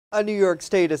A New York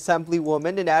State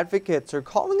Assemblywoman and advocates are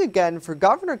calling again for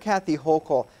Governor Kathy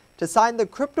Hochul to sign the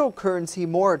cryptocurrency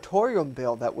moratorium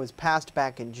bill that was passed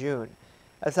back in June.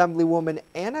 Assemblywoman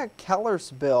Anna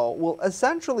Keller's bill will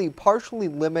essentially partially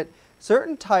limit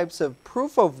certain types of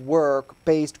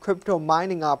proof-of-work-based crypto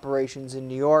mining operations in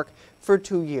New York for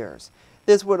 2 years.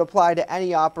 This would apply to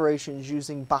any operations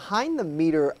using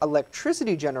behind-the-meter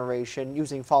electricity generation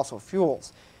using fossil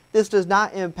fuels. This does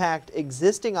not impact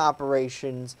existing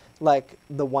operations like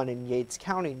the one in Yates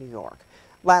County, New York.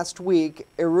 Last week,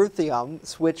 Ethereum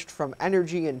switched from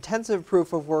energy-intensive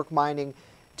proof-of-work mining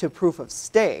to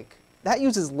proof-of-stake. That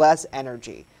uses less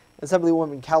energy.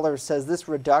 Assemblywoman Keller says this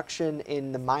reduction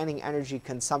in the mining energy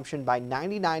consumption by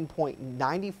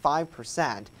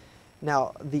 99.95%.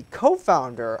 Now, the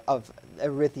co-founder of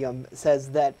Ethereum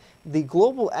says that the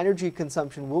global energy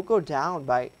consumption will go down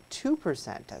by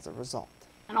 2% as a result.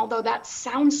 And although that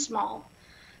sounds small,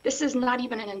 this is not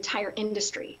even an entire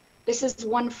industry. This is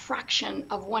one fraction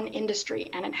of one industry,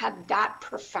 and it had that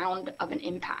profound of an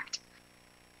impact.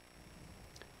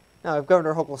 Now, if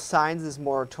Governor Hochul signs this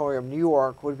moratorium, New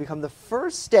York would become the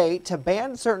first state to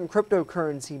ban certain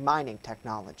cryptocurrency mining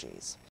technologies.